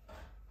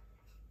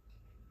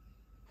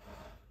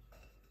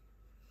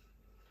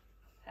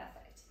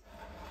 Perfect.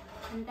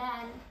 And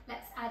then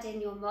let's add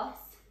in your moss.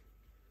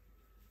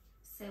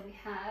 So we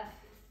have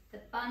the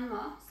bun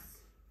moss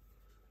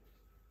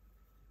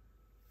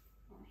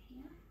on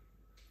here.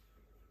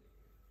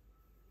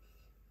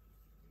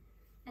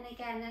 And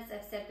again, as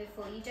I've said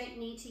before, you don't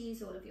need to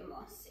use all of your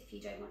moss if you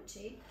don't want to.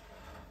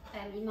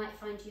 You might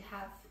find you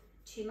have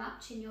too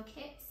much in your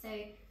kit, so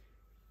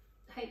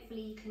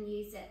hopefully you can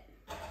use it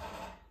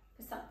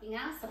for something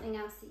else that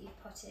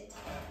you've potted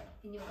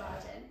in your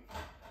garden.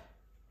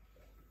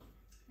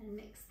 And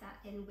mix that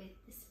in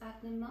with the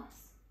sphagnum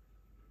moss.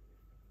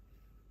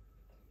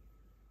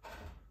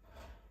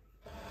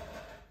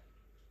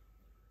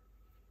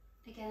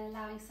 Again,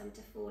 allowing some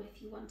to fall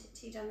if you want it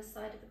to down the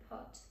side of the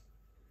pot.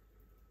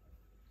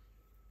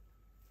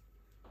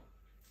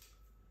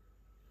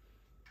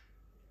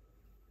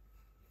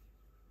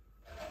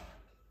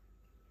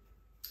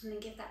 And then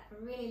give that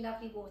really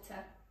lovely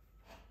water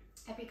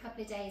every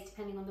couple of days,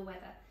 depending on the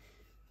weather.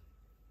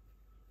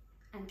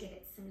 And give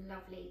it some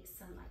lovely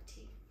sunlight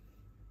too.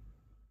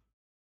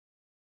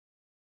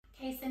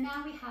 Okay, so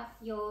now we have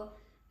your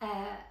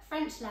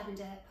French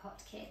lavender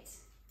pot kit,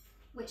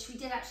 which we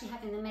did actually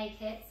have in the May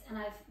kits, and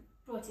I've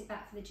brought it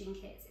back for the June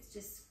kits. It's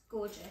just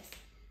gorgeous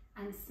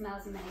and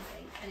smells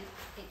amazing, and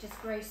it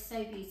just grows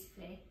so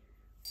beautifully.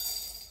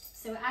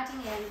 So we're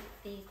adding in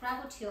the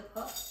gravel to your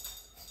pot.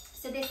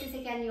 So this is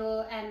again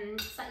your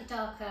slightly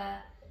darker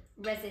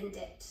resin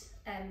dipped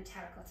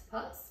terracotta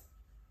pots.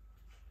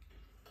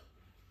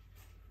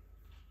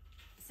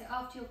 So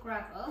after your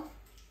gravel,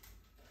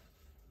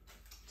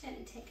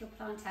 gently take your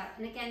plant out,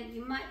 and again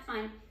you might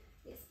find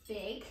it's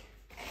big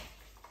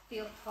for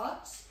your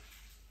pot,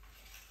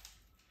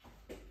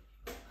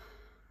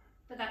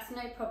 but that's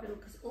no problem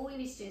because all we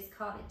need to do is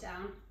carve it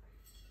down.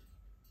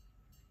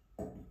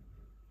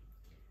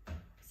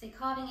 So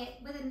carving it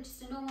with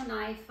just a normal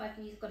knife, if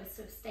you've got a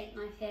sort of steak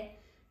knife here,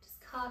 just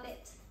carve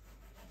it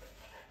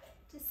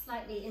just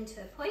slightly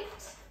into a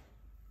point.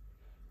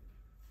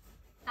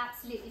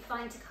 Absolutely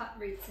fine to cut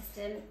root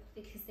system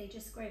because they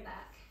just grow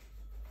back.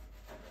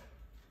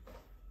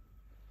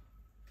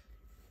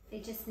 They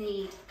just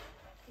need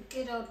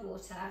good old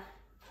water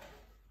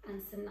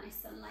and some nice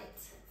sunlight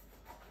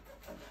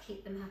to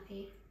keep them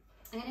happy.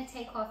 I'm going to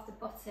take off the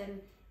bottom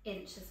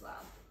inch as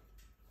well.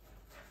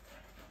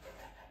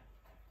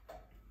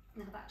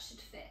 Now that should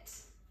fit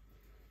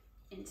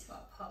into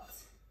our pot.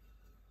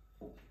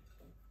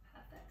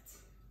 Perfect.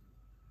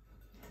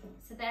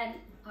 So then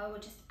I will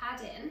just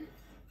add in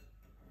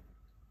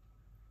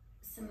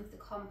some of the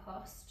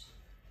compost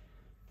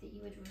that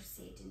you would have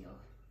received in your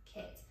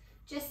kit,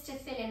 just to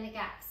fill in the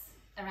gaps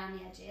around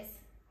the edges.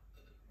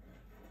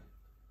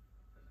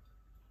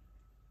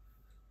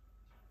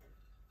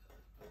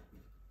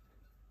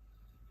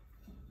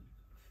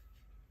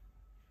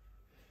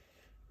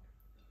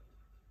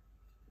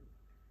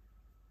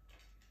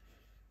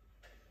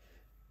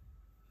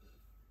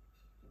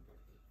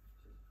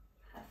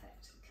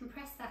 Perfect.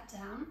 Compress that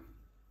down.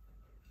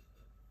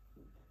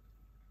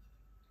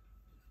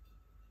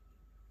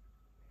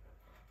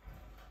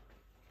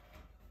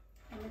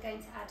 And we're going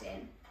to add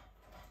in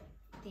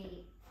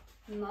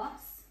the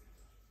moss,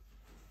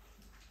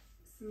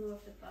 some more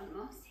of the bun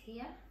moss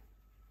here.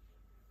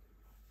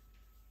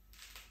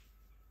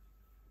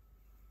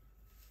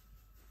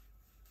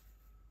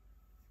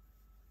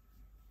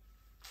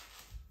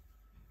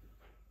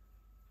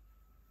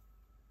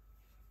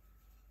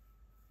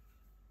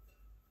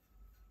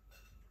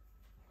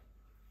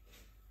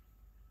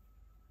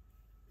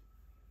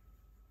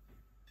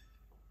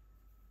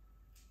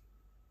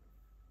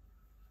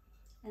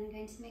 And I'm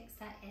going to mix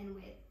that in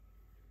with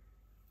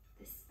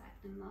the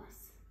sphagnum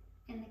moss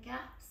in the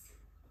gaps.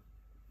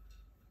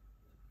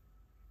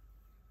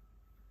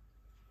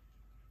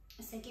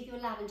 So give your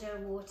lavender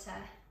water,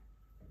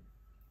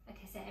 like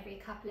I said, every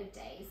couple of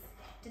days,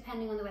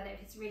 depending on the weather.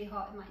 If it's really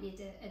hot, it might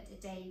need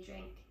a daily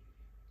drink.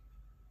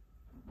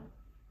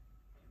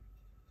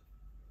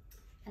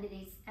 And it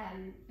is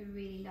a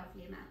really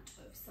lovely amount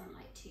of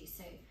sunlight too.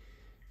 So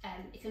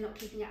if you're not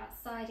keeping it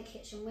outside, a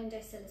kitchen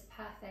windowsill is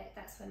perfect.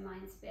 That's where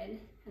mine's been,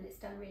 and it's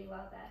done really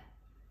well there.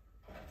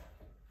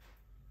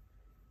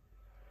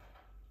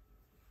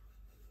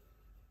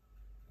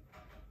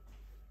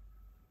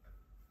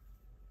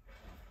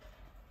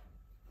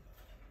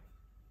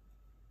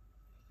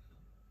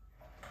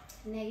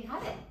 And there you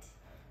have it,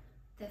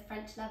 the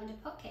French lavender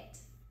pocket.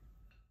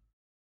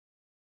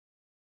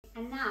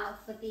 And now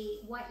for the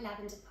white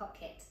lavender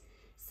pocket.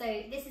 So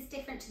this is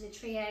different to the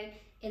trio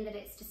in that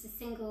it's just a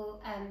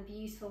single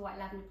beautiful white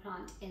lavender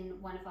plant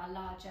in one of our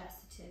larger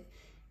sort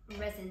of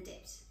resin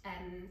dipped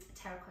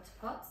terracotta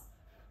pots.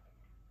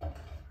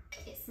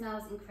 It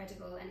smells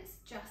incredible and it's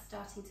just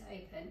starting to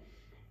open,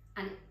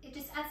 and it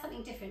just adds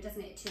something different,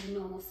 doesn't it, to the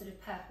normal sort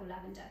of purple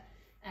lavender.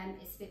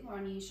 It's a bit more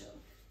unusual.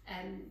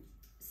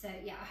 So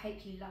yeah, I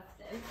hope you love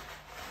them.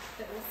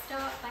 But we'll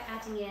start by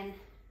adding in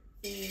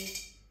the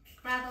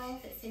gravel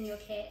that's in your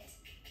kit,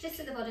 just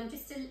at the bottom,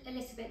 just a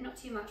little bit, not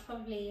too much,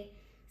 probably a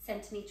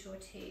centimetre or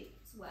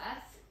two's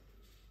worth.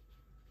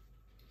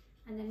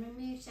 And then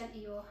remove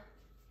gently your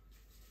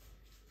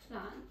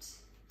plant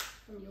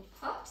from your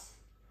pot.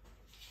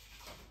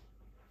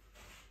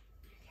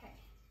 Okay,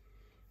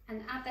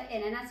 and add that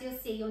in, and as you'll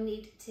see, you'll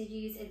need to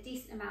use a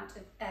decent amount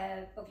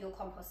of your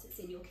compost that's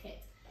in your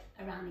kit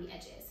around the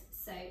edges.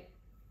 So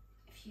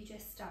if you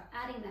just start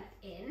adding that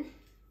in,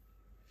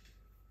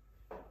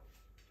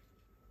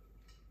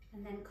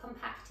 and then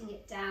compacting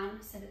it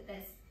down so that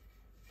there's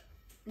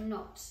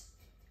not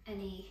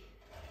any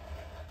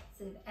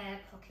sort of air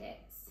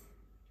pockets.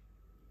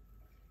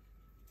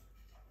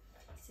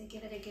 So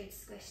give it a good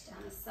squish down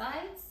the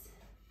sides.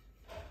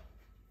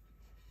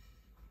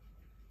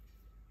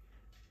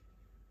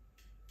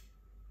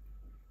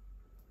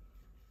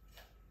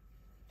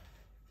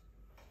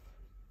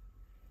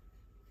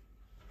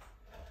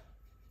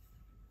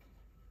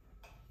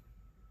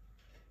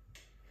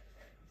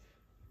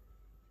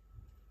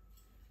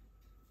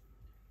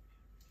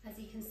 As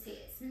you can see,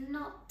 it's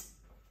not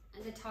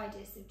the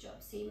tidiest of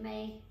jobs, so you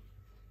may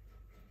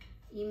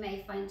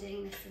find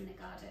doing this in the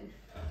garden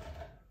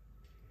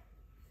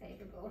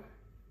favourable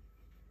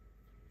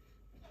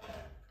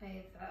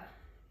over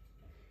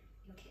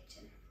your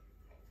kitchen.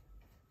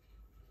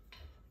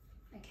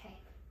 Okay,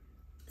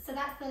 so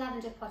that's the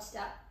lavender potted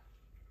up,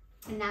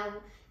 and now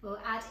we'll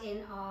add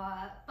in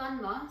our bun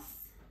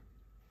moss,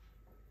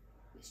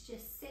 which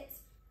just sits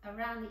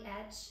around the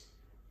edge.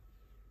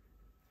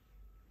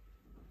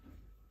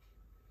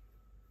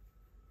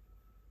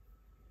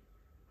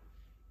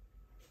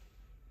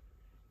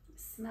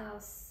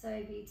 Smells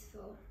so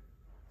beautiful.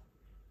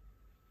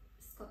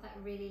 It's got that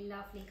really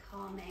lovely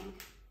calming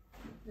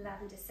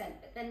lavender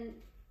scent, but then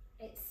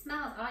it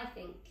smells, I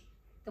think,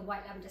 the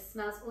white lavender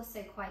smells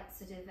also quite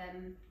sort of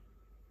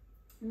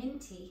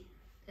minty,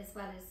 as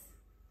well as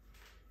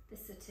the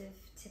sort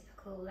of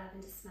typical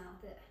lavender smell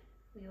that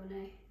we all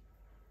know.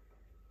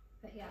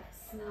 But yeah,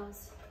 it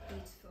smells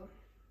beautiful.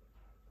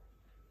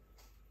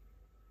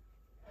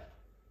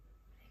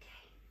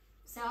 Okay,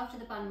 so after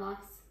the bun moss,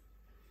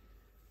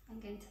 I'm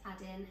going to add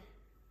in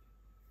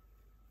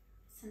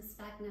some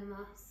sphagnum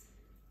moss.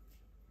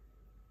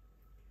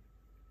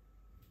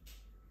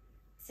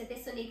 So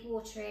this will need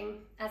watering,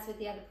 as with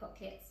the other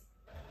pockets,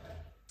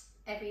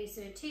 every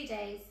sort of 2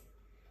 days,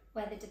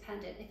 weather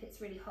dependent. If it's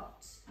really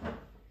hot,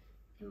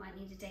 it might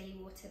need a daily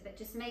water, but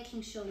just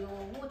making sure you're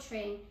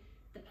watering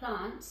the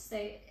plant,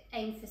 so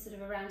aim for sort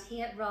of around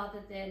here rather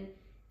than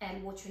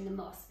watering the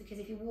moss, because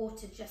if you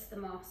water just the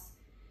moss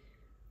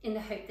in the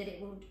hope that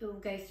it will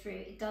go through,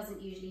 it doesn't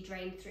usually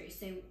drain through.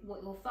 So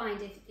what you'll find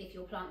if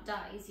your plant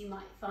dies, you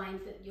might find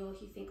that you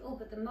think, oh,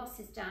 but the moss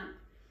is damp,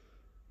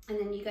 and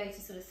then you go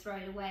to sort of throw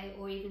it away,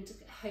 or even to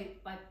hope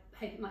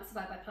it might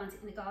survive by planting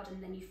it in the garden,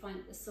 and then you find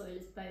that the soil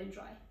is bone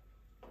dry,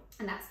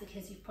 and that's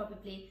because you've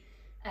probably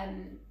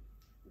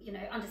you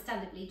know,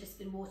 understandably just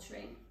been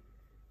watering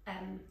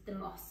the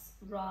moss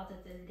rather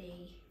than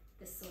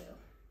the soil.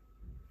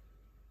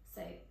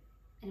 So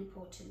an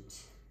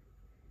important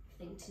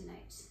thing to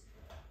note.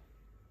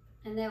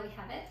 And there we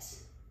have it,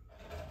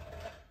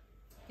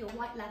 your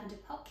white lavender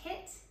pot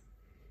kit,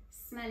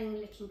 smelling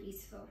and looking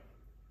beautiful.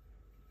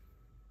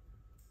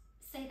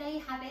 So there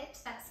you have it,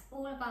 that's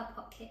all of our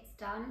pot kits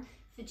done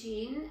for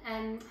June.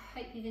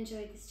 Hope you've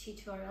enjoyed this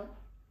tutorial.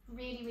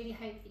 Really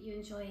hope that you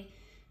enjoy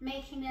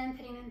making them,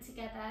 putting them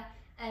together.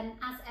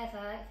 As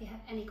ever, if you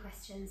have any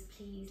questions,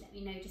 please let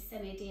me know, just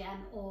send me a DM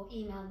or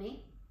email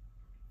me.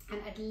 And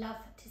I'd love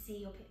to see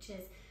your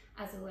pictures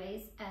as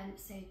always,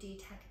 so do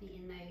tag me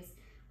in those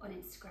on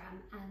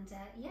Instagram, and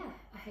yeah,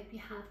 I hope you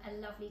have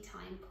a lovely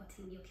time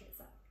potting your kits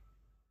up.